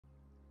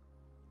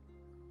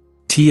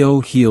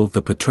Heal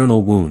the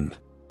Paternal Wound.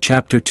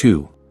 Chapter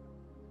 2.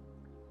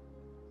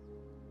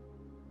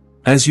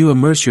 As you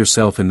immerse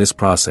yourself in this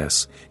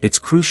process, it's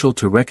crucial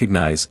to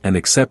recognize and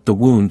accept the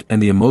wound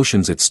and the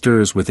emotions it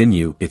stirs within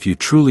you if you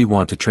truly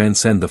want to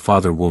transcend the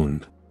father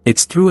wound.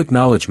 It's through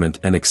acknowledgement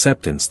and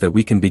acceptance that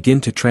we can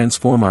begin to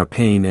transform our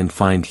pain and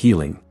find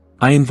healing.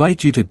 I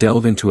invite you to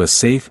delve into a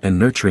safe and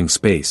nurturing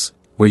space,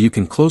 where you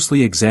can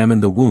closely examine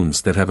the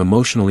wounds that have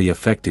emotionally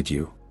affected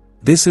you.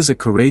 This is a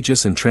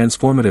courageous and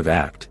transformative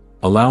act,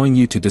 allowing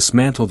you to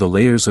dismantle the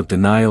layers of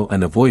denial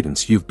and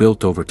avoidance you've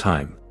built over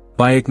time.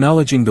 By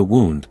acknowledging the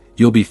wound,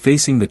 you'll be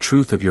facing the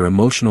truth of your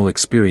emotional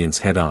experience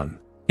head-on.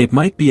 It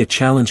might be a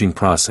challenging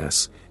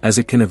process, as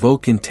it can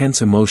evoke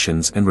intense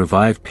emotions and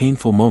revive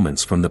painful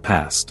moments from the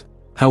past.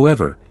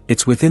 However,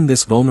 it's within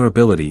this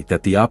vulnerability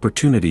that the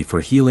opportunity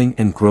for healing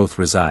and growth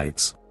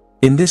resides.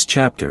 In this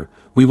chapter,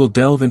 we will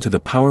delve into the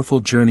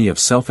powerful journey of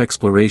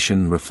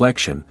self-exploration and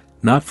reflection,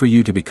 not for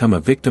you to become a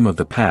victim of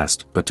the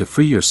past but to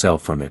free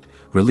yourself from it,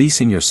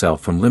 releasing yourself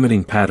from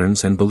limiting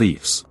patterns and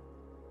beliefs.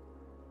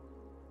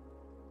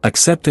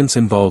 Acceptance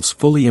involves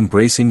fully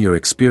embracing your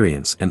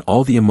experience and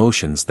all the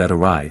emotions that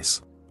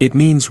arise. It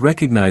means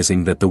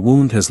recognizing that the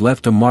wound has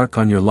left a mark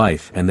on your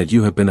life and that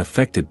you have been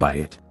affected by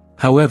it.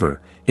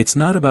 However, it's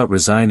not about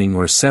resigning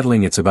or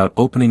settling, it's about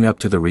opening up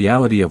to the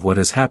reality of what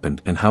has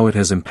happened and how it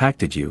has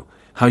impacted you,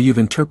 how you've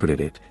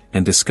interpreted it,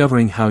 and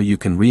discovering how you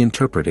can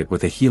reinterpret it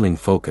with a healing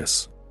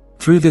focus.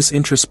 Through this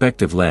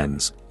introspective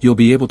lens, you'll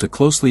be able to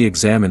closely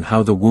examine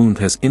how the wound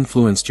has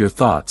influenced your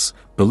thoughts,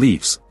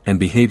 beliefs, and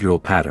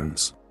behavioral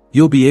patterns.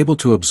 You'll be able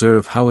to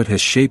observe how it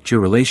has shaped your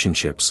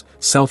relationships,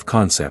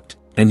 self-concept,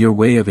 and your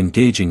way of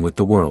engaging with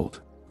the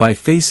world. By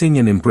facing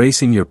and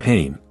embracing your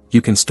pain,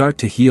 you can start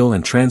to heal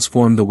and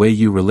transform the way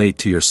you relate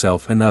to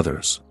yourself and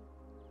others.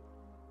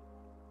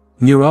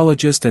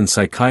 Neurologist and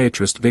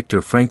psychiatrist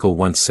Viktor Frankl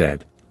once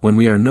said, "When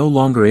we are no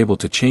longer able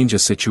to change a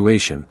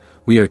situation,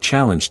 we are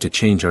challenged to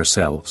change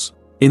ourselves."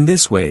 In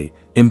this way,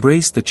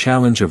 embrace the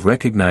challenge of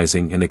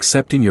recognizing and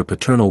accepting your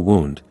paternal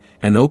wound,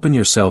 and open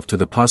yourself to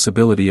the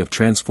possibility of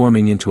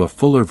transforming into a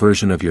fuller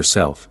version of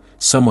yourself,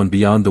 someone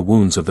beyond the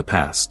wounds of the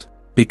past.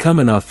 Become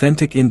an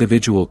authentic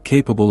individual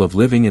capable of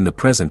living in the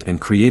present and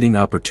creating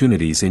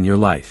opportunities in your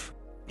life.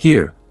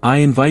 Here, I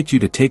invite you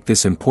to take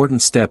this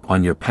important step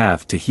on your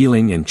path to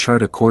healing and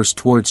chart a course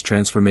towards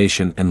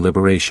transformation and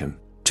liberation.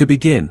 To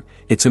begin,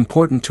 it's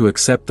important to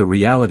accept the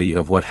reality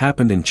of what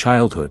happened in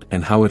childhood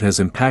and how it has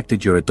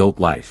impacted your adult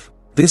life.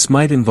 This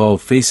might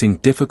involve facing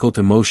difficult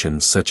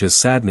emotions such as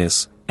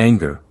sadness,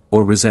 anger,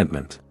 or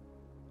resentment.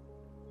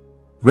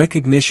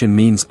 Recognition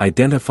means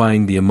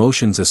identifying the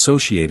emotions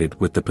associated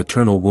with the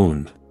paternal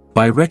wound.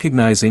 By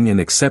recognizing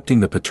and accepting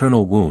the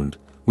paternal wound,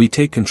 we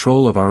take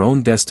control of our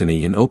own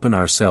destiny and open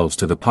ourselves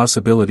to the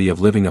possibility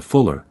of living a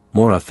fuller,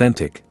 more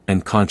authentic,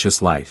 and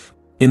conscious life.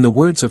 In the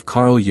words of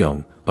Carl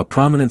Jung, a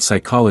prominent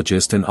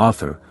psychologist and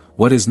author,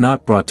 what is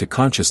not brought to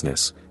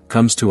consciousness,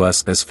 comes to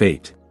us as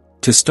fate.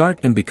 To start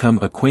and become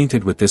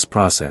acquainted with this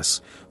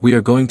process, we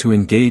are going to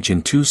engage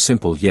in two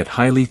simple yet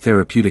highly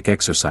therapeutic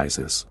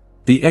exercises.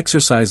 The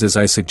exercises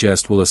I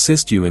suggest will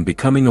assist you in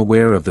becoming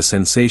aware of the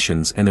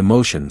sensations and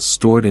emotions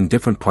stored in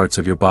different parts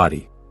of your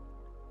body.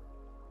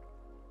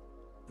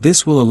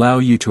 This will allow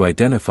you to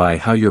identify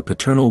how your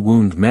paternal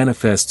wound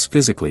manifests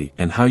physically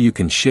and how you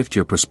can shift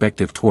your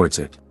perspective towards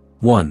it.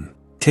 1.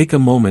 Take a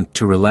moment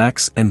to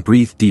relax and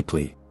breathe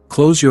deeply.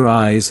 Close your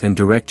eyes and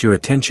direct your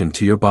attention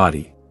to your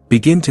body.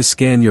 Begin to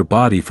scan your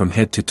body from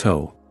head to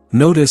toe.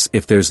 Notice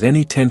if there's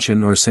any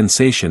tension or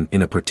sensation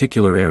in a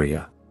particular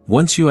area.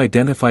 Once you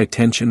identify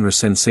tension or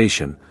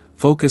sensation,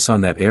 focus on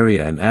that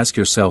area and ask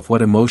yourself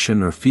what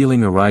emotion or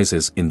feeling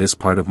arises in this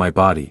part of my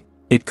body.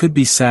 It could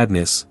be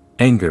sadness,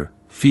 anger,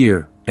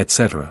 fear,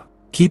 etc.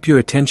 Keep your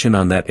attention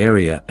on that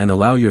area and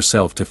allow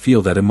yourself to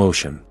feel that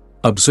emotion.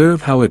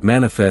 Observe how it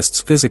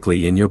manifests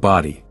physically in your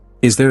body.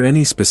 Is there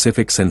any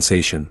specific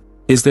sensation?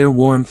 Is there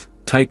warmth,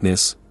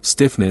 tightness,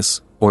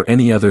 stiffness, or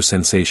any other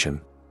sensation?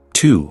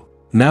 2.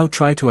 Now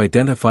try to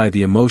identify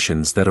the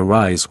emotions that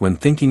arise when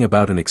thinking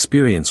about an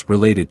experience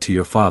related to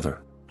your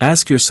father.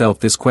 Ask yourself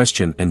this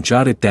question and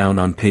jot it down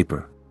on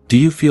paper. Do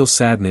you feel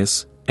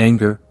sadness,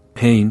 anger,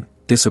 pain,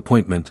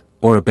 disappointment,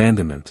 or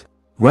abandonment?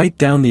 Write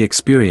down the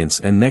experience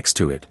and next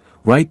to it,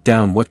 write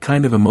down what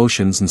kind of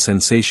emotions and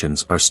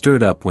sensations are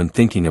stirred up when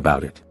thinking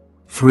about it.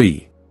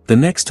 3. The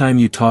next time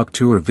you talk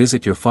to or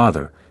visit your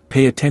father,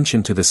 pay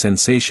attention to the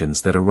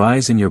sensations that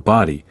arise in your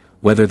body,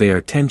 whether they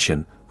are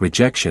tension,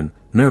 rejection,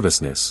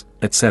 nervousness,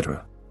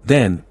 etc.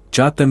 Then,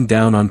 jot them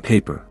down on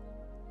paper.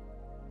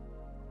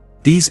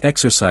 These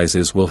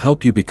exercises will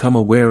help you become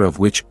aware of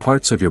which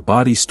parts of your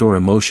body store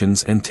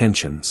emotions and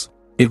tensions.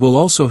 It will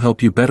also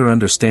help you better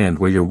understand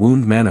where your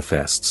wound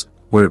manifests,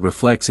 where it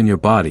reflects in your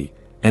body,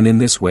 and in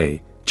this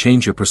way,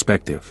 change your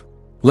perspective.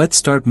 Let's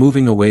start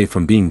moving away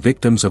from being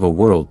victims of a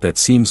world that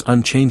seems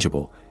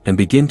unchangeable, and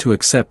begin to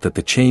accept that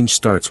the change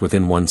starts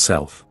within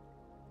oneself.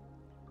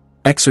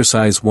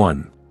 Exercise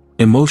 1.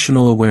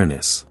 Emotional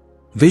Awareness.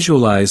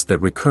 Visualize that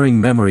recurring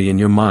memory in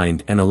your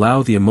mind and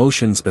allow the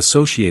emotions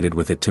associated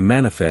with it to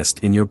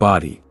manifest in your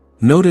body.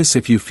 Notice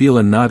if you feel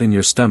a knot in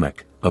your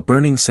stomach, a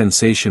burning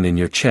sensation in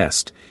your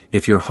chest,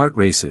 if your heart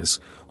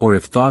races, or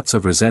if thoughts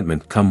of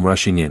resentment come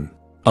rushing in.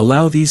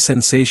 Allow these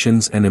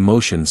sensations and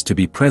emotions to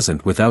be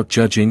present without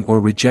judging or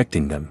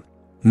rejecting them.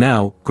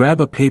 Now,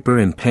 grab a paper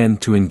and pen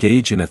to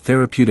engage in a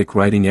therapeutic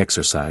writing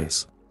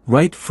exercise.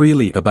 Write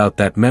freely about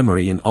that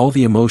memory and all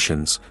the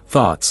emotions,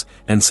 thoughts,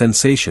 and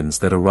sensations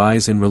that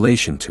arise in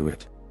relation to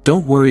it.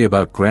 Don't worry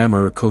about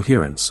grammar or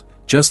coherence,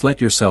 just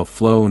let yourself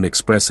flow and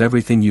express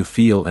everything you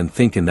feel and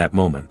think in that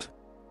moment.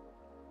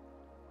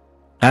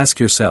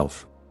 Ask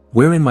yourself,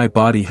 where in my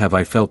body have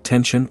I felt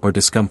tension or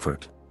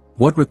discomfort?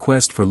 What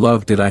request for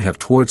love did I have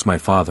towards my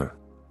father?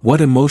 What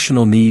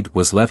emotional need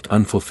was left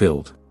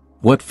unfulfilled?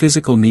 What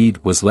physical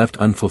need was left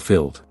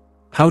unfulfilled?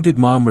 How did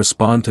mom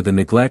respond to the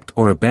neglect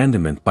or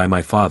abandonment by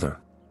my father?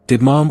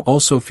 Did mom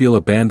also feel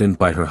abandoned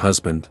by her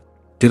husband?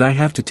 Did I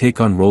have to take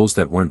on roles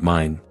that weren't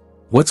mine?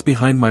 What's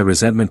behind my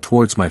resentment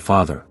towards my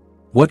father?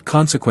 What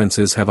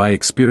consequences have I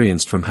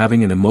experienced from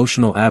having an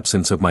emotional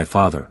absence of my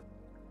father?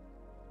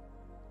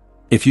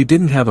 If you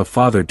didn't have a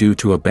father due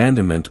to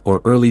abandonment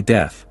or early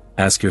death,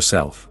 ask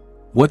yourself,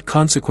 what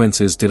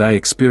consequences did I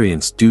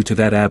experience due to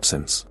that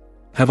absence?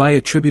 Have I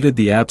attributed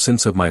the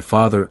absence of my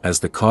father as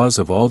the cause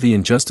of all the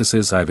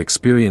injustices I've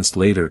experienced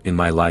later in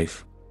my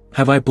life?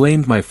 Have I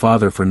blamed my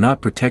father for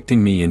not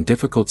protecting me in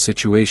difficult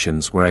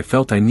situations where I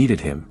felt I needed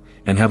him,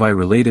 and have I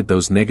related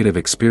those negative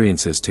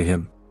experiences to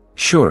him?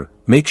 Sure,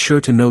 make sure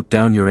to note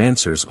down your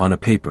answers on a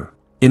paper.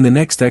 In the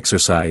next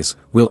exercise,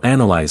 we'll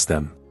analyze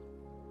them.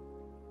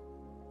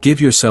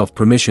 Give yourself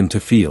permission to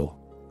feel.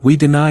 We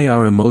deny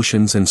our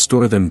emotions and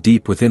store them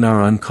deep within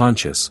our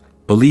unconscious,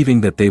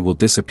 believing that they will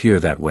disappear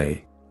that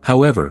way.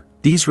 However,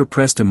 these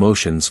repressed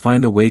emotions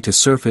find a way to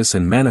surface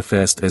and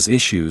manifest as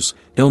issues,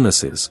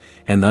 illnesses,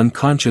 and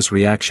unconscious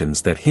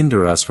reactions that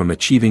hinder us from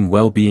achieving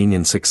well-being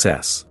and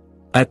success.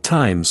 At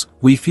times,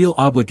 we feel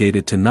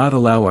obligated to not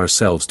allow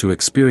ourselves to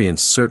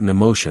experience certain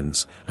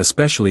emotions,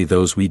 especially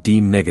those we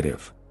deem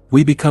negative.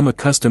 We become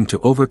accustomed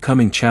to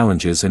overcoming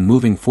challenges and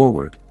moving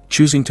forward,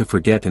 choosing to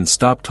forget and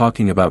stop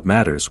talking about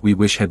matters we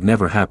wish had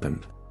never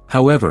happened.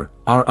 However,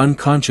 our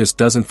unconscious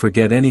doesn't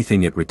forget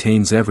anything, it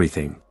retains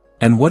everything.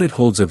 And what it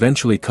holds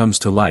eventually comes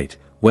to light,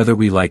 whether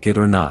we like it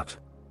or not.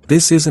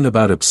 This isn't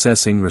about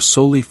obsessing or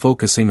solely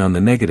focusing on the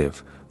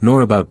negative,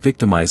 nor about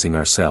victimizing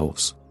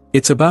ourselves.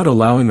 It's about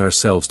allowing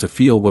ourselves to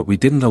feel what we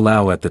didn't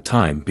allow at the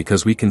time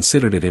because we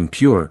considered it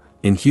impure,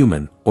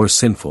 inhuman, or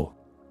sinful.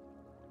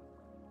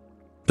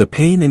 The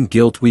pain and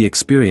guilt we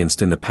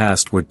experienced in the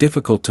past were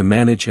difficult to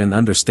manage and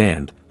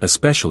understand,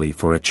 especially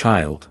for a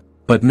child.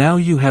 But now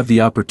you have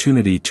the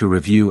opportunity to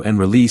review and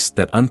release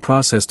that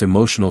unprocessed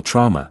emotional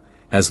trauma,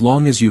 as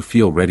long as you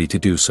feel ready to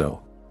do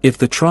so. If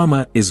the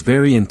trauma is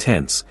very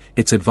intense,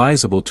 it's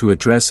advisable to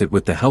address it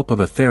with the help of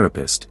a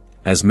therapist,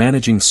 as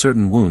managing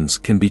certain wounds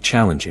can be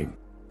challenging.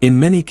 In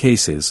many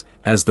cases,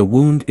 as the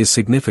wound is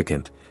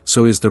significant,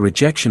 so is the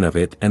rejection of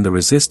it and the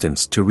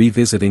resistance to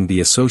revisiting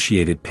the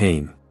associated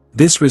pain.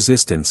 This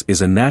resistance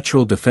is a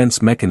natural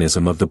defense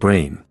mechanism of the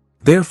brain.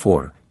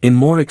 Therefore, in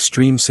more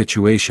extreme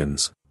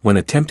situations, when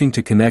attempting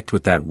to connect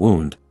with that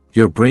wound,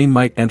 your brain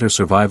might enter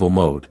survival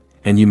mode,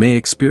 and you may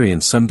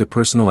experience some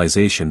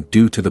depersonalization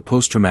due to the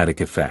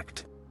post-traumatic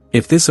effect.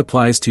 If this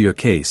applies to your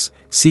case,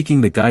 seeking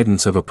the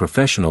guidance of a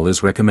professional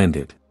is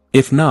recommended.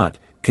 If not,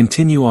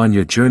 continue on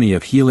your journey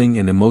of healing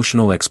and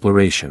emotional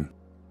exploration.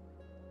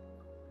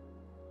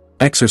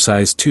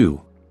 Exercise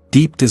 2.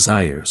 Deep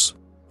Desires.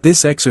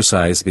 This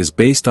exercise is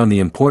based on the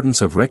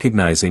importance of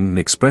recognizing and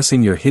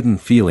expressing your hidden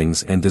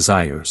feelings and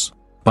desires.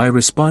 By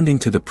responding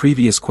to the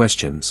previous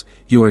questions,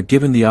 you are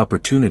given the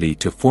opportunity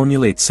to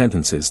formulate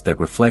sentences that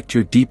reflect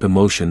your deep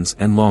emotions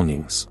and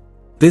longings.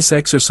 This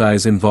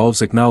exercise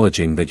involves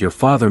acknowledging that your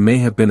father may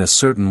have been a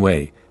certain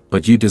way,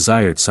 but you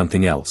desired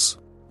something else.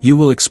 You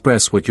will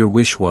express what your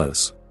wish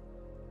was.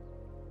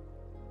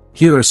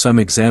 Here are some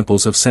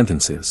examples of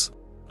sentences.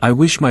 I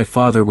wish my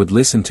father would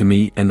listen to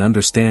me and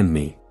understand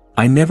me.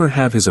 I never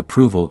have his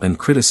approval and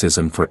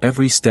criticism for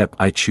every step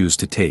I choose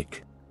to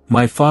take.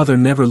 My father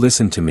never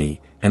listened to me,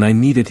 and I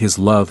needed his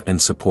love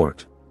and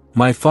support.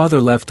 My father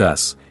left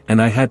us,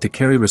 and I had to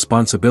carry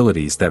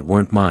responsibilities that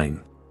weren't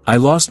mine. I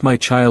lost my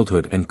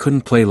childhood and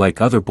couldn't play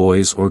like other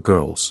boys or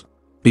girls.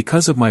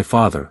 Because of my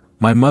father,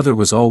 my mother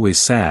was always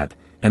sad,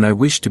 and I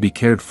wished to be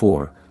cared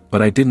for,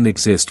 but I didn't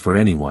exist for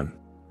anyone.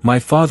 My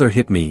father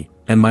hit me,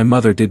 and my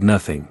mother did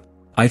nothing.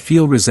 I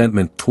feel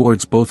resentment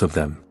towards both of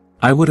them.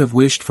 I would have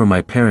wished for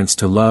my parents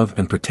to love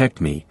and protect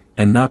me,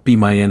 and not be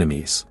my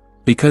enemies.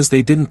 Because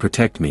they didn't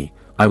protect me,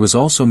 I was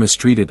also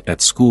mistreated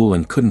at school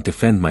and couldn't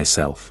defend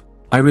myself.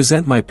 I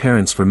resent my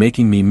parents for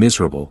making me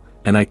miserable,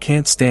 and I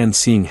can't stand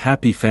seeing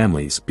happy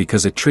families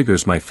because it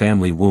triggers my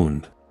family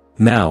wound.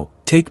 Now,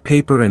 take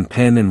paper and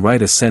pen and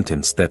write a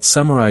sentence that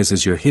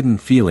summarizes your hidden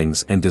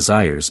feelings and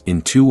desires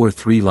in 2 or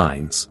 3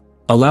 lines.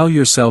 Allow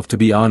yourself to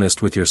be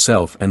honest with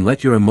yourself and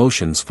let your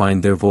emotions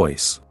find their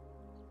voice.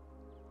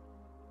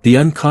 The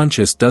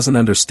unconscious doesn't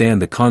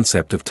understand the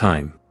concept of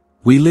time.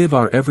 We live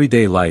our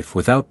everyday life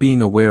without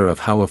being aware of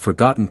how a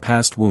forgotten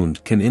past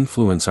wound can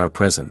influence our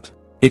present.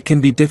 It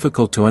can be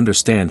difficult to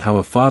understand how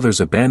a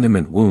father's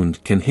abandonment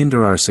wound can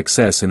hinder our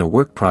success in a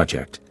work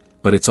project,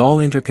 but it's all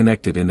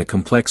interconnected in the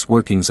complex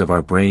workings of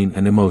our brain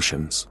and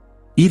emotions.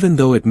 Even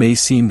though it may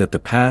seem that the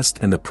past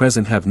and the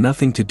present have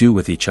nothing to do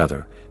with each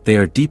other, they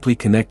are deeply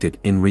connected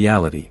in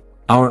reality.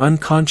 Our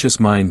unconscious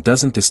mind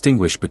doesn't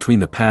distinguish between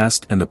the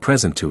past and the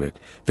present to it,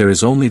 there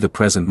is only the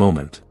present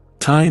moment.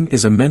 Time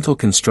is a mental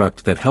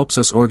construct that helps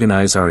us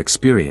organize our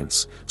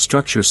experience,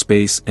 structure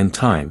space and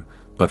time,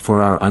 but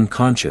for our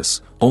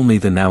unconscious, only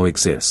the now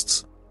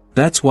exists.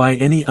 That's why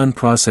any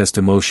unprocessed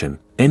emotion,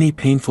 any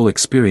painful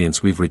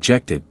experience we've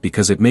rejected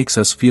because it makes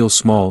us feel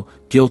small,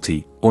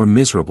 guilty, or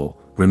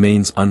miserable,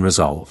 remains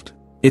unresolved.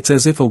 It's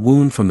as if a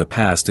wound from the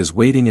past is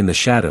waiting in the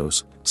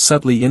shadows,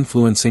 subtly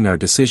influencing our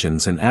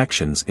decisions and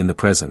actions in the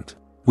present.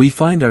 We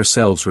find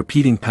ourselves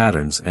repeating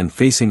patterns and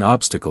facing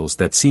obstacles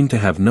that seem to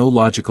have no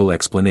logical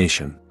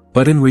explanation.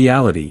 But in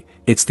reality,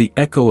 it's the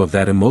echo of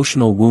that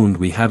emotional wound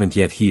we haven't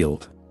yet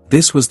healed.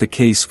 This was the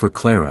case for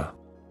Clara.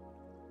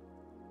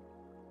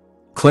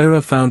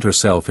 Clara found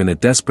herself in a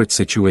desperate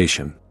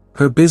situation.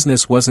 Her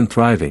business wasn't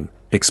thriving,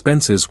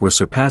 expenses were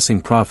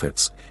surpassing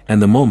profits,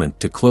 and the moment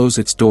to close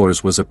its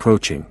doors was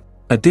approaching.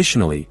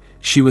 Additionally,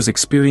 she was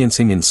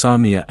experiencing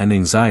insomnia and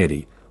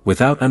anxiety,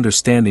 without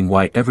understanding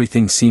why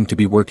everything seemed to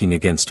be working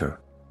against her.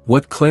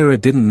 What Clara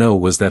didn't know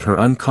was that her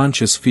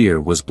unconscious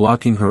fear was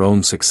blocking her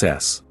own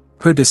success.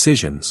 Her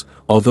decisions,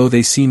 although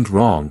they seemed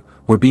wrong,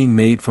 were being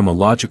made from a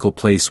logical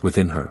place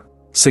within her.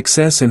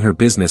 Success in her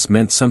business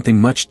meant something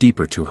much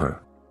deeper to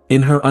her.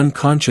 In her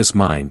unconscious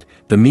mind,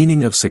 the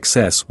meaning of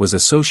success was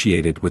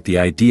associated with the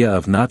idea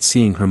of not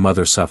seeing her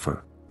mother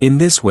suffer. In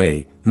this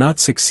way, not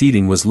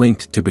succeeding was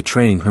linked to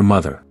betraying her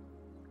mother.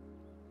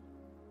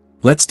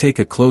 Let's take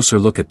a closer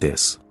look at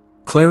this.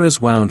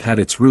 Clara's wound had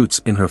its roots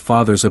in her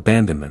father's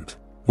abandonment.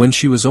 When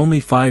she was only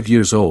 5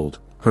 years old,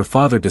 her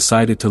father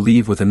decided to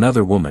leave with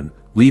another woman,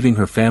 leaving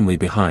her family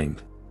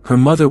behind. Her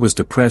mother was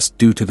depressed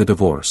due to the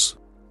divorce.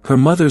 Her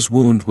mother's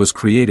wound was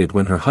created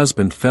when her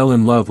husband fell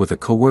in love with a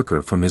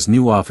coworker from his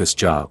new office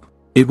job.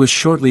 It was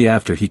shortly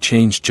after he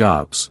changed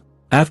jobs.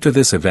 After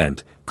this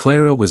event,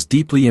 Clara was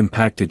deeply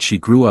impacted. She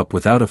grew up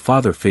without a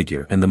father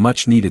figure and the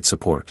much-needed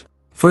support.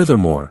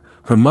 Furthermore,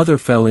 her mother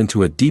fell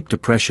into a deep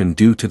depression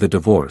due to the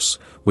divorce,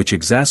 which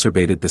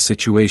exacerbated the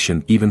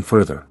situation even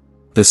further.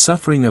 The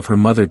suffering of her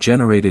mother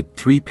generated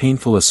 3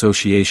 painful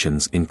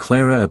associations in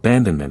Clara: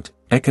 abandonment,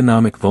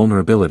 economic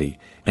vulnerability,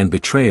 and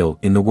betrayal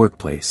in the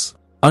workplace.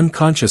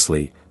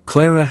 Unconsciously,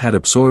 Clara had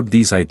absorbed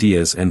these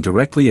ideas and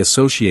directly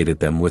associated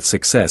them with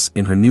success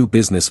in her new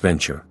business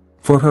venture.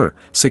 For her,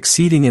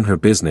 succeeding in her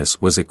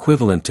business was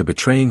equivalent to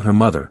betraying her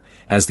mother,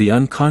 as the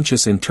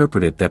unconscious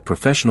interpreted that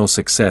professional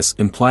success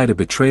implied a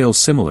betrayal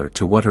similar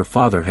to what her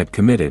father had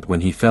committed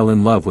when he fell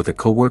in love with a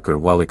coworker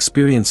while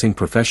experiencing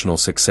professional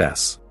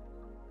success.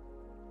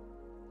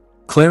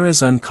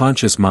 Clara's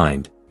unconscious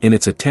mind, in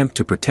its attempt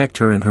to protect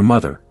her and her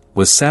mother,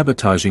 was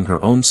sabotaging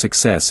her own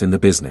success in the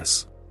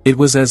business. It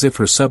was as if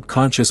her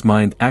subconscious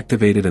mind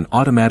activated an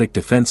automatic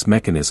defense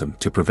mechanism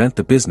to prevent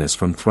the business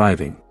from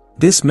thriving.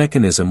 This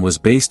mechanism was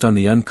based on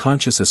the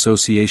unconscious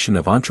association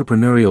of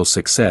entrepreneurial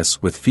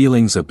success with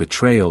feelings of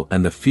betrayal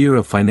and the fear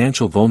of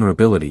financial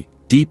vulnerability,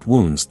 deep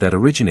wounds that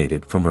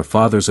originated from her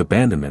father's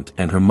abandonment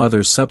and her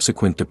mother's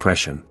subsequent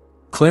depression.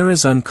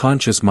 Clara's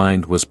unconscious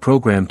mind was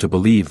programmed to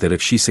believe that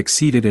if she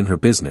succeeded in her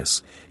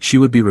business, she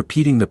would be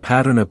repeating the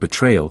pattern of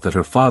betrayal that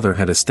her father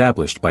had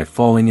established by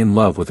falling in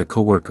love with a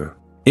coworker.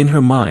 In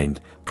her mind,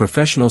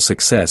 professional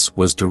success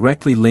was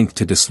directly linked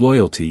to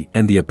disloyalty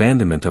and the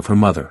abandonment of her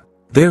mother.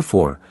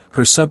 Therefore,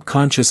 her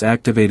subconscious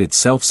activated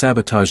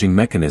self-sabotaging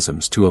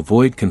mechanisms to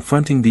avoid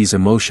confronting these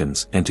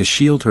emotions and to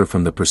shield her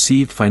from the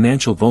perceived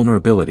financial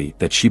vulnerability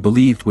that she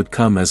believed would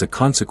come as a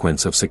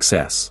consequence of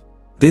success.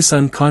 This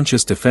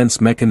unconscious defense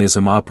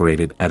mechanism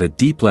operated at a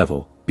deep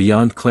level,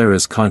 beyond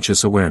Clara's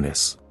conscious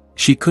awareness.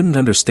 She couldn't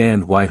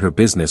understand why her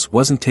business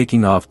wasn't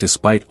taking off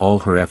despite all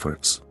her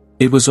efforts.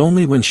 It was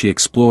only when she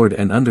explored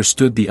and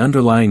understood the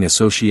underlying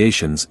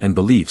associations and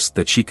beliefs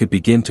that she could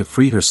begin to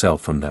free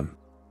herself from them.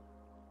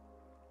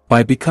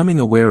 By becoming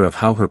aware of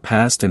how her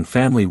past and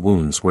family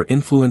wounds were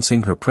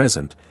influencing her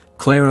present,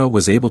 Clara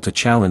was able to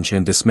challenge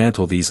and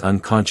dismantle these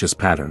unconscious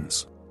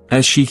patterns.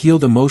 As she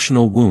healed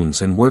emotional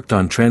wounds and worked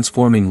on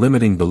transforming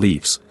limiting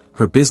beliefs,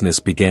 her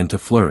business began to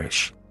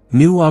flourish.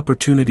 New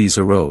opportunities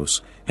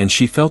arose, and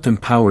she felt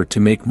empowered to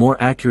make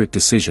more accurate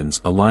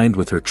decisions aligned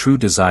with her true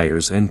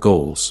desires and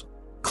goals.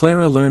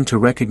 Clara learned to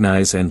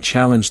recognize and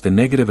challenge the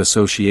negative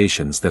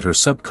associations that her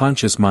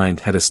subconscious mind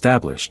had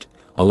established,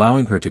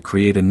 allowing her to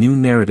create a new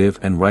narrative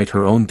and write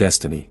her own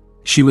destiny.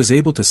 She was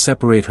able to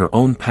separate her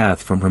own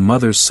path from her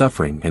mother's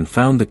suffering and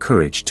found the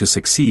courage to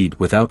succeed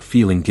without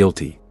feeling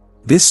guilty.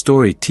 This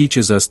story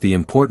teaches us the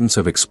importance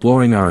of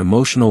exploring our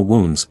emotional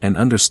wounds and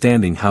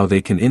understanding how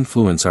they can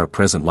influence our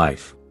present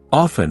life.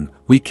 Often,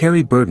 we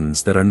carry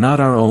burdens that are not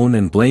our own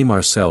and blame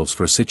ourselves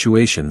for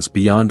situations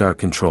beyond our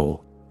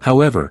control.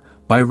 However,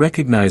 by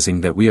recognizing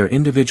that we are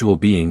individual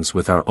beings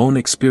with our own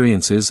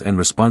experiences and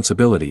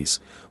responsibilities,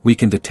 we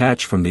can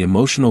detach from the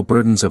emotional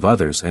burdens of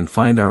others and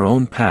find our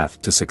own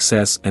path to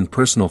success and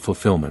personal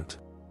fulfillment.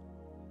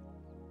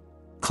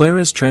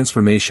 Clara's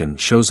transformation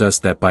shows us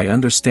that by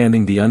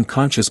understanding the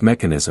unconscious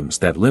mechanisms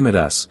that limit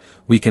us,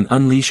 we can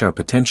unleash our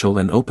potential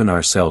and open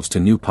ourselves to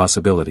new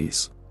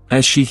possibilities.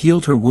 As she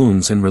healed her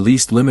wounds and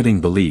released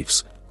limiting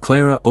beliefs,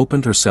 Clara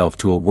opened herself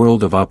to a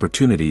world of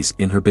opportunities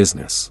in her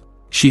business.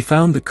 She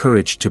found the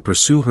courage to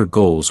pursue her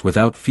goals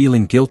without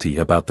feeling guilty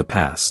about the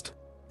past.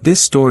 This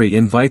story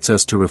invites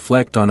us to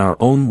reflect on our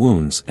own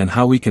wounds and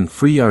how we can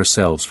free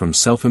ourselves from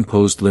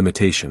self-imposed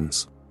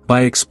limitations.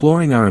 By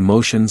exploring our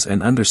emotions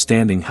and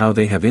understanding how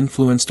they have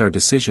influenced our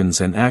decisions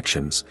and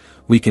actions,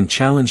 we can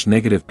challenge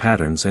negative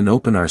patterns and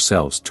open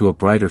ourselves to a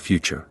brighter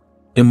future.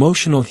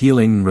 Emotional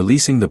healing and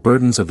releasing the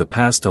burdens of the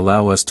past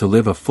allow us to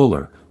live a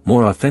fuller,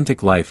 more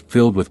authentic life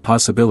filled with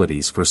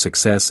possibilities for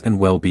success and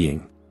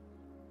well-being.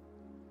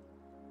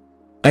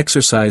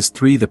 Exercise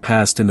 3: The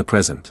past in the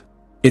present.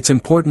 It's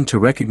important to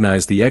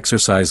recognize the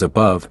exercise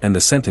above and the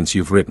sentence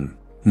you've written.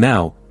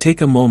 Now,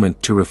 take a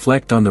moment to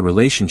reflect on the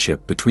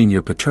relationship between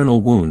your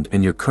paternal wound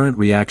and your current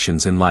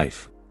reactions in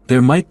life.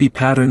 There might be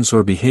patterns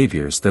or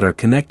behaviors that are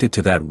connected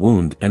to that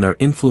wound and are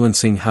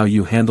influencing how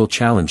you handle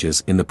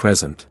challenges in the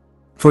present.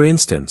 For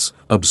instance,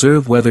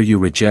 observe whether you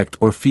reject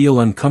or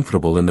feel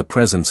uncomfortable in the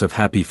presence of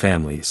happy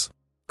families.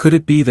 Could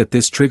it be that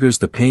this triggers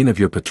the pain of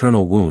your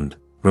paternal wound,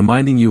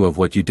 reminding you of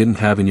what you didn't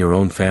have in your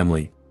own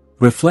family?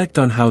 Reflect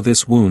on how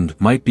this wound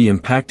might be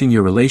impacting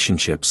your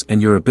relationships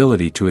and your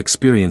ability to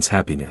experience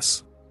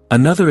happiness.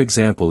 Another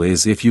example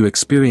is if you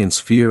experience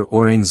fear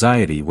or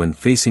anxiety when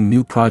facing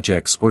new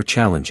projects or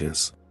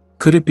challenges.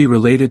 Could it be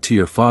related to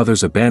your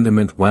father's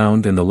abandonment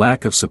wound and the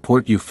lack of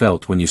support you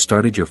felt when you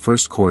started your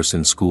first course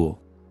in school?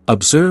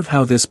 Observe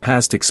how this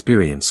past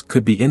experience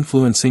could be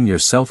influencing your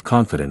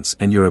self-confidence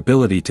and your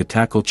ability to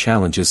tackle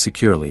challenges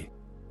securely.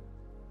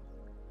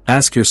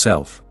 Ask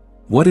yourself,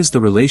 what is the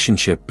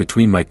relationship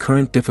between my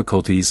current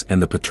difficulties and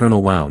the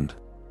paternal wound?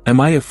 Am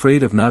I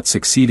afraid of not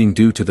succeeding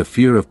due to the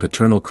fear of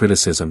paternal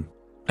criticism?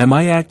 Am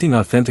I acting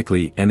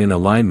authentically and in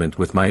alignment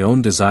with my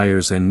own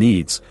desires and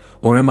needs,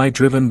 or am I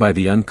driven by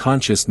the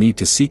unconscious need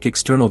to seek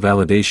external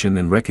validation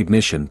and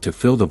recognition to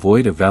fill the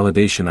void of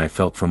validation I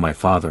felt from my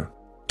father?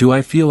 Do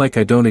I feel like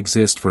I don't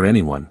exist for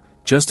anyone,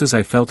 just as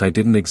I felt I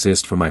didn't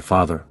exist for my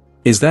father?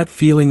 Is that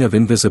feeling of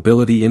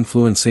invisibility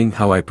influencing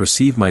how I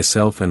perceive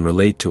myself and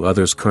relate to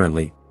others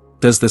currently?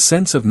 Does the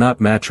sense of not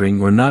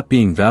mattering or not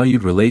being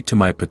valued relate to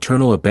my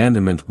paternal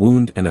abandonment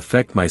wound and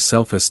affect my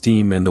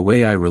self-esteem and the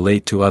way I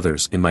relate to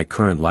others in my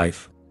current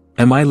life?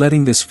 Am I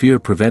letting this fear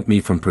prevent me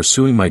from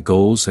pursuing my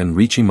goals and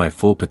reaching my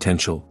full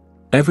potential?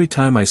 Every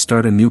time I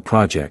start a new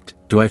project,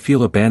 do I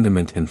feel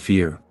abandonment and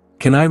fear?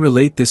 Can I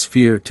relate this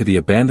fear to the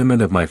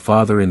abandonment of my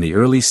father in the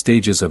early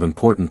stages of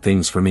important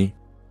things for me?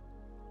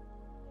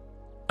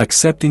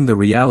 Accepting the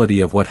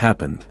reality of what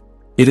happened.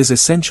 It is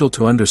essential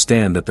to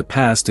understand that the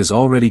past is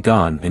already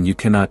gone and you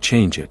cannot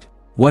change it.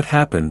 What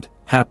happened,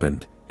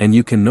 happened, and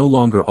you can no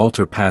longer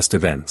alter past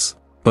events.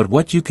 But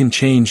what you can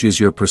change is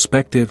your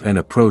perspective and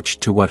approach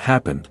to what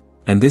happened,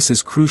 and this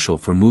is crucial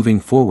for moving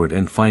forward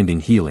and finding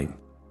healing.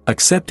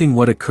 Accepting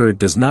what occurred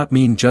does not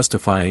mean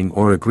justifying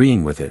or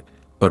agreeing with it,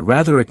 but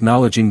rather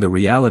acknowledging the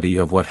reality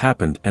of what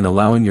happened and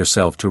allowing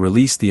yourself to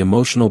release the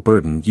emotional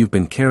burden you've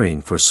been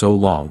carrying for so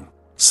long.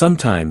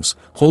 Sometimes,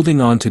 holding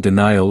on to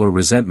denial or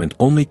resentment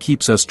only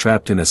keeps us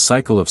trapped in a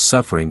cycle of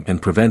suffering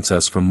and prevents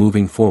us from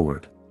moving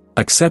forward.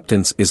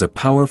 Acceptance is a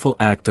powerful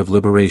act of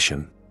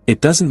liberation.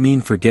 It doesn't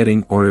mean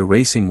forgetting or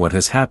erasing what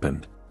has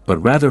happened,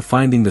 but rather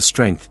finding the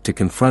strength to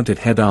confront it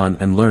head-on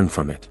and learn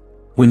from it.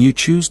 When you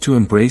choose to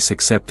embrace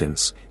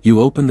acceptance, you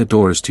open the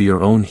doors to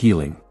your own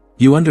healing.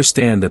 You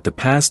understand that the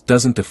past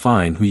doesn't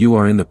define who you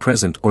are in the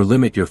present or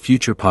limit your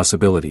future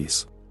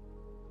possibilities.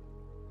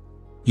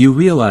 You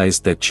realize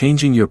that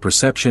changing your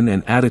perception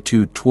and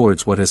attitude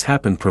towards what has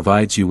happened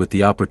provides you with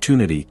the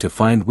opportunity to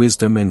find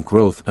wisdom and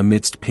growth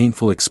amidst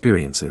painful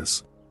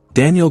experiences.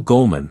 Daniel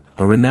Goleman,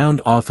 a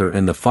renowned author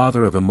and the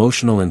father of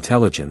emotional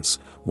intelligence,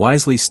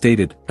 wisely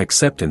stated,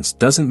 "Acceptance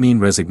doesn't mean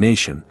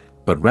resignation,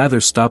 but rather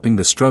stopping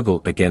the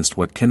struggle against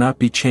what cannot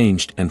be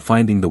changed and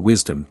finding the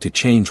wisdom to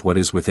change what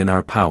is within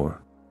our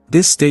power."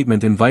 This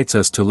statement invites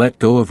us to let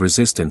go of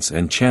resistance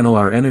and channel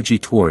our energy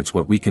towards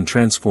what we can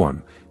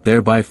transform,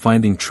 thereby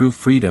finding true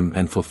freedom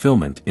and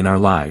fulfillment in our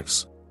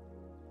lives.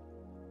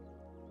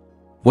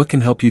 What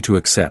can help you to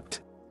accept?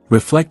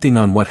 Reflecting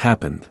on what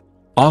happened.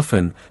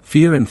 Often,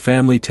 fear and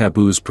family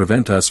taboos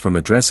prevent us from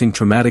addressing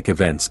traumatic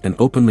events and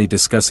openly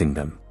discussing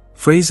them.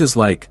 Phrases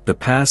like, "the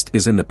past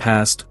is in the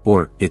past,"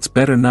 or, "it's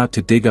better not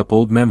to dig up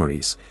old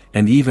memories,"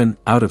 and even,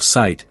 "out of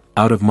sight,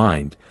 out of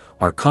mind,"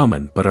 are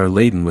common but are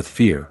laden with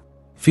fear.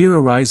 Fear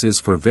arises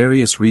for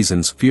various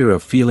reasons: fear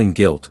of feeling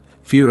guilt,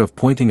 fear of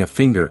pointing a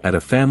finger at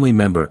a family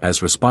member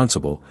as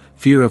responsible,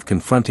 fear of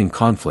confronting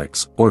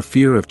conflicts, or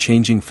fear of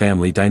changing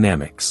family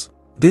dynamics.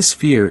 This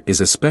fear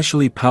is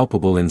especially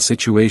palpable in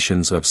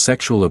situations of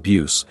sexual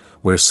abuse,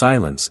 where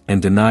silence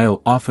and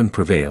denial often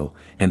prevail,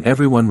 and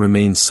everyone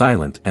remains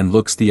silent and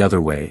looks the other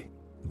way.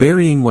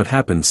 Burying what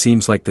happened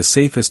seems like the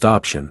safest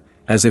option,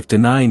 as if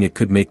denying it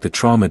could make the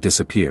trauma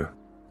disappear.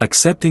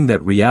 Accepting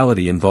that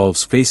reality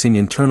involves facing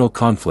internal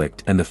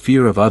conflict and the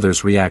fear of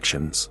others'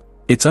 reactions.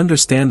 It's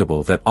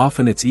understandable that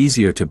often it's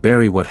easier to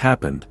bury what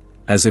happened,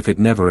 as if it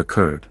never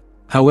occurred.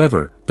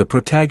 However, the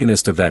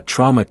protagonist of that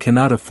trauma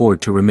cannot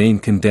afford to remain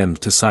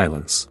condemned to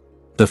silence.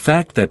 The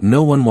fact that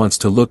no one wants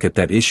to look at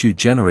that issue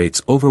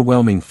generates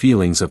overwhelming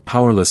feelings of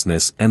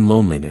powerlessness and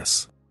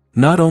loneliness.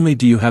 Not only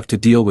do you have to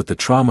deal with the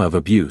trauma of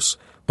abuse,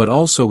 but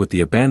also with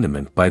the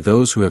abandonment by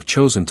those who have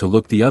chosen to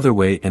look the other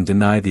way and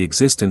deny the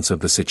existence of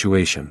the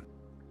situation.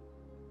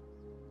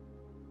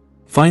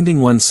 Finding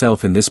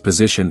oneself in this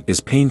position is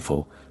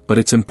painful, but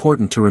it's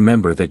important to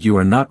remember that you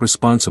are not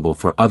responsible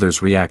for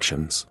others'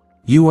 reactions.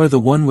 You are the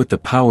one with the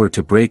power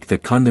to break the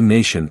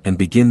condemnation and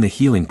begin the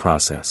healing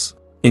process.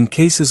 In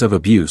cases of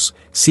abuse,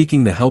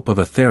 seeking the help of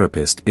a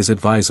therapist is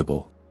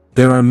advisable.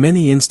 There are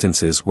many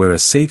instances where a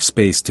safe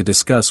space to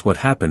discuss what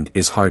happened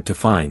is hard to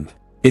find.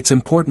 It's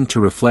important to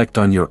reflect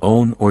on your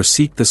own or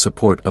seek the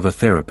support of a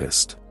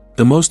therapist.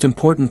 The most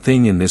important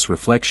thing in this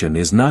reflection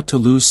is not to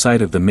lose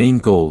sight of the main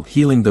goal: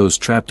 healing those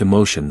trapped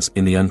emotions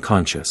in the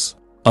unconscious.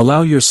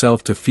 Allow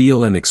yourself to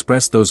feel and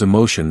express those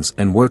emotions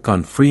and work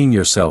on freeing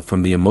yourself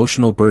from the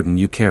emotional burden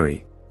you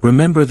carry.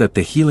 Remember that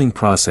the healing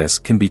process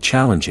can be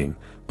challenging,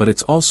 but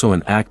it's also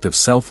an act of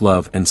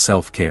self-love and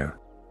self-care.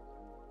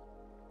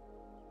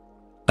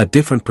 A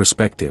different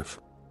perspective.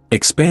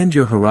 Expand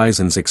your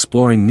horizons.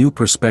 Exploring new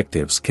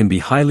perspectives can be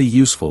highly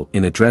useful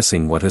in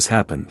addressing what has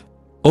happened.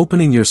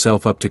 Opening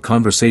yourself up to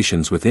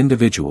conversations with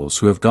individuals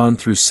who have gone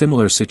through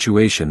similar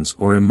situations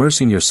or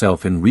immersing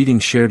yourself in reading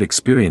shared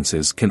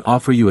experiences can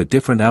offer you a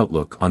different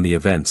outlook on the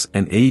events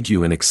and aid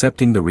you in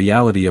accepting the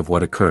reality of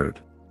what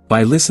occurred.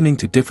 By listening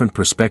to different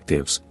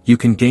perspectives, you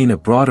can gain a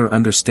broader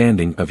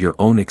understanding of your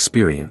own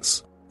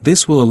experience.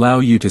 This will allow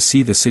you to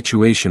see the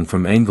situation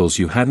from angles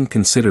you hadn't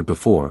considered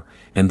before,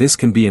 and this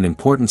can be an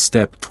important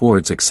step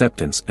towards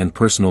acceptance and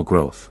personal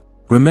growth.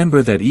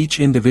 Remember that each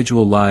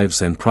individual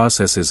lives and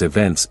processes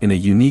events in a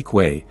unique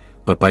way,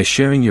 but by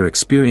sharing your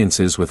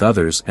experiences with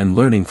others and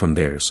learning from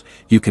theirs,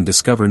 you can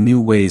discover new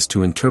ways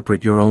to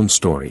interpret your own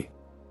story.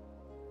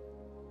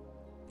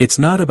 It's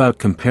not about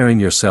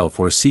comparing yourself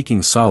or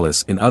seeking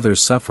solace in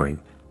others'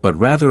 suffering, but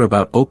rather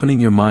about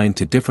opening your mind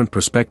to different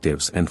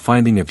perspectives and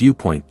finding a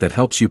viewpoint that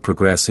helps you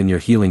progress in your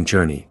healing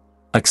journey.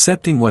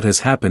 Accepting what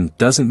has happened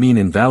doesn't mean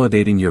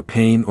invalidating your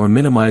pain or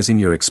minimizing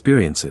your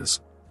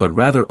experiences, but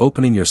rather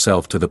opening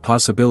yourself to the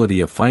possibility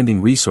of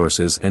finding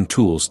resources and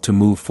tools to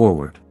move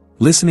forward.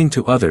 Listening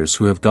to others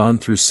who have gone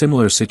through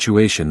similar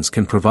situations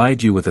can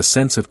provide you with a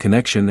sense of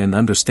connection and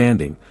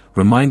understanding,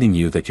 reminding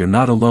you that you're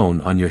not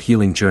alone on your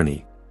healing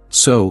journey.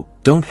 So,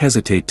 don't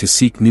hesitate to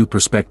seek new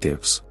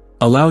perspectives.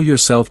 Allow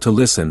yourself to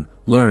listen,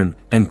 learn,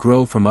 and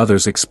grow from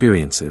others'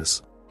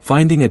 experiences.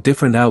 Finding a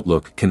different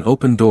outlook can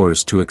open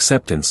doors to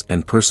acceptance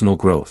and personal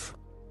growth.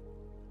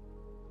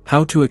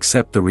 How to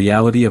accept the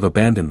reality of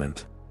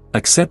abandonment.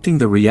 Accepting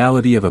the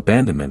reality of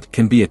abandonment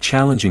can be a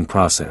challenging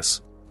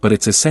process, but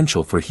it's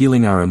essential for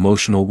healing our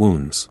emotional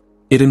wounds.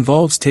 It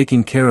involves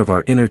taking care of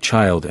our inner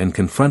child and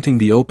confronting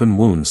the open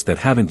wounds that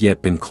haven't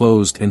yet been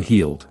closed and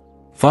healed.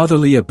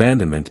 Fatherly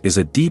abandonment is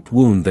a deep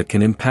wound that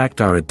can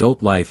impact our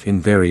adult life in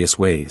various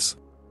ways.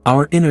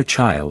 Our inner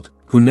child,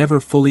 who never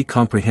fully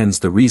comprehends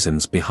the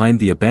reasons behind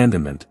the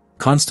abandonment,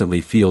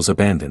 constantly feels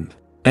abandoned.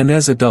 And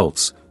as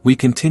adults, we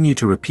continue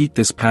to repeat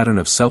this pattern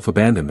of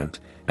self-abandonment,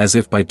 as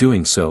if by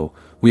doing so,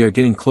 we are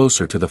getting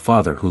closer to the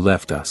father who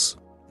left us.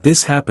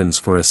 This happens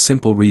for a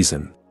simple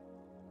reason.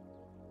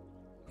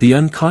 The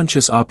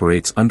unconscious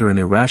operates under an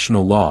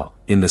irrational law: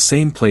 in the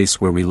same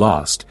place where we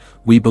lost,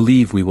 we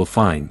believe we will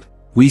find.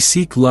 We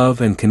seek love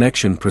and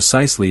connection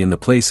precisely in the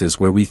places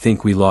where we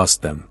think we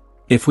lost them.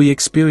 If we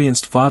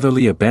experienced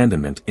fatherly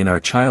abandonment in our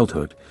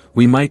childhood,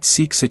 we might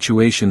seek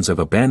situations of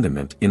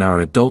abandonment in our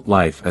adult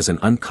life as an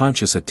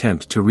unconscious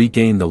attempt to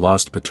regain the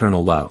lost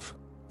paternal love.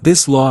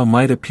 This law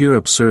might appear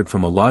absurd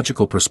from a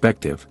logical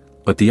perspective,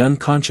 but the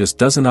unconscious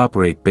doesn't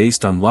operate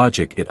based on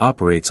logic, it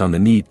operates on the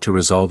need to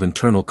resolve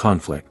internal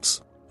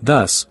conflicts.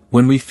 Thus,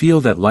 when we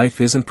feel that life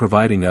isn't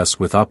providing us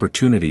with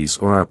opportunities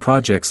or our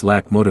projects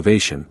lack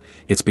motivation,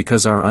 it's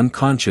because our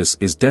unconscious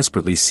is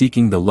desperately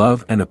seeking the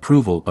love and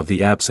approval of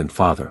the absent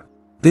father.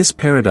 This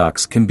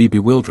paradox can be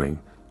bewildering,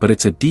 but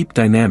it's a deep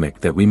dynamic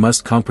that we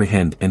must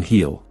comprehend and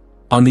heal.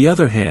 On the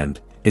other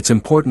hand, it's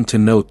important to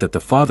note that the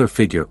father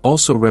figure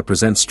also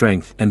represents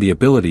strength and the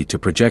ability to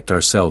project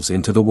ourselves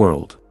into the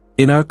world.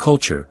 In our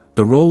culture,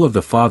 the role of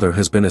the father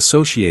has been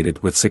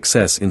associated with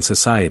success in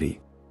society.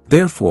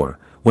 Therefore,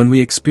 when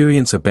we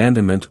experience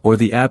abandonment or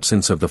the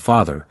absence of the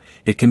father,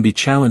 it can be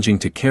challenging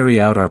to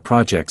carry out our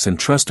projects and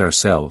trust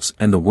ourselves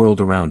and the world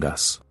around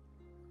us.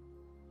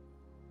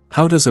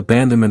 How does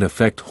abandonment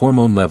affect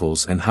hormone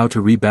levels and how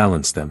to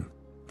rebalance them?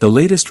 The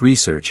latest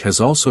research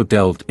has also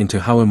delved into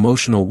how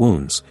emotional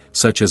wounds,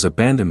 such as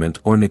abandonment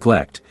or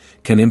neglect,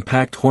 can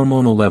impact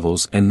hormonal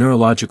levels and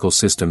neurological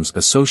systems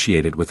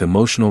associated with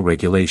emotional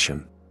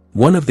regulation.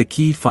 One of the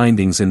key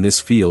findings in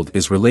this field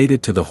is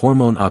related to the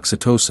hormone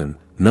oxytocin,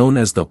 known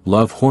as the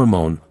love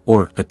hormone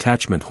or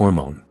attachment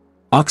hormone.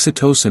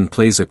 Oxytocin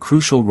plays a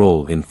crucial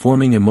role in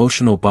forming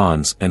emotional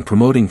bonds and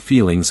promoting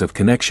feelings of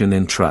connection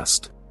and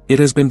trust. It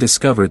has been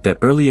discovered that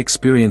early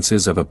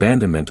experiences of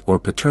abandonment or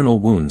paternal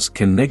wounds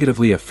can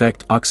negatively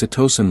affect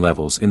oxytocin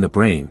levels in the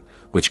brain,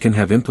 which can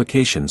have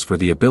implications for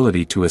the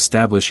ability to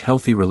establish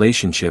healthy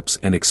relationships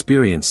and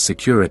experience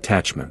secure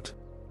attachment.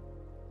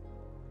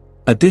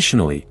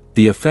 Additionally,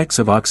 the effects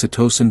of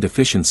oxytocin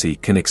deficiency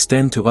can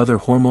extend to other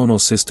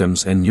hormonal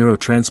systems and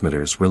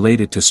neurotransmitters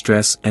related to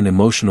stress and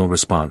emotional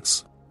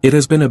response. It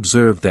has been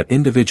observed that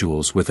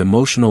individuals with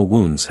emotional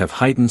wounds have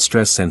heightened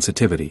stress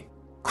sensitivity.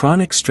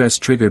 Chronic stress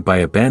triggered by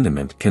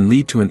abandonment can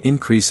lead to an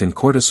increase in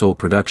cortisol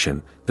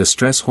production, the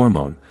stress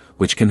hormone,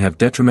 which can have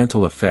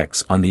detrimental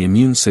effects on the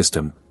immune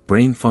system,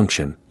 brain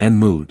function, and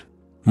mood.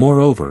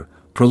 Moreover,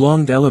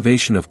 prolonged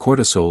elevation of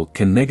cortisol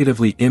can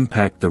negatively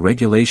impact the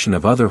regulation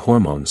of other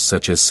hormones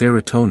such as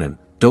serotonin,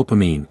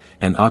 dopamine,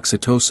 and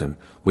oxytocin,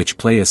 which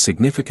play a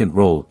significant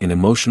role in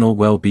emotional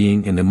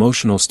well-being and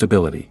emotional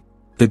stability.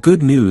 The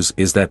good news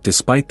is that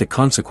despite the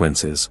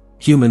consequences,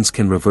 humans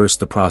can reverse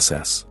the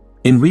process.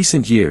 In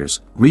recent years,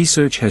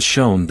 research has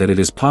shown that it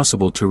is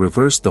possible to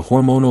reverse the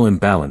hormonal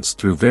imbalance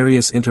through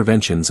various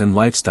interventions and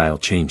lifestyle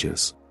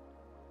changes.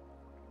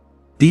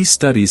 These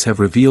studies have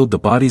revealed the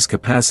body's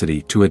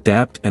capacity to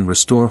adapt and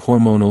restore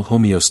hormonal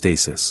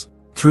homeostasis.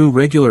 Through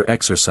regular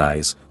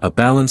exercise, a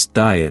balanced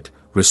diet,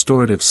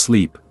 restorative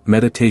sleep,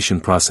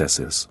 meditation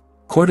processes,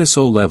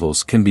 cortisol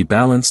levels can be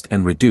balanced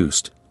and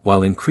reduced,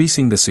 while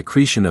increasing the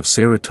secretion of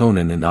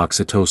serotonin and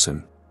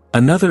oxytocin.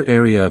 Another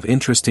area of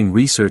interesting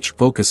research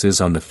focuses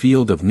on the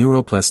field of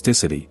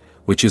neuroplasticity,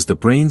 which is the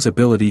brain's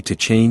ability to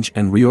change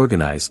and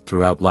reorganize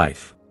throughout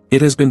life.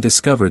 It has been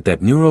discovered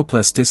that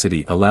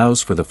neuroplasticity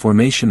allows for the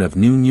formation of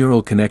new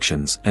neural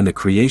connections and the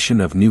creation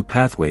of new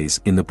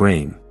pathways in the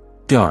brain.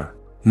 Dr.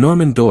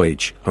 Norman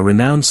Deutsch, a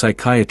renowned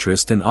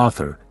psychiatrist and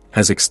author,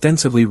 has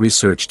extensively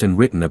researched and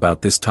written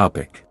about this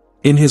topic.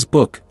 In his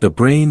book, The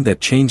Brain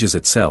That Changes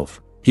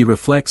Itself, he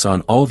reflects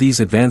on all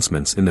these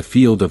advancements in the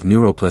field of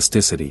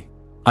neuroplasticity.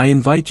 I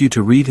invite you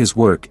to read his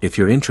work if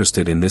you're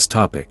interested in this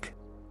topic.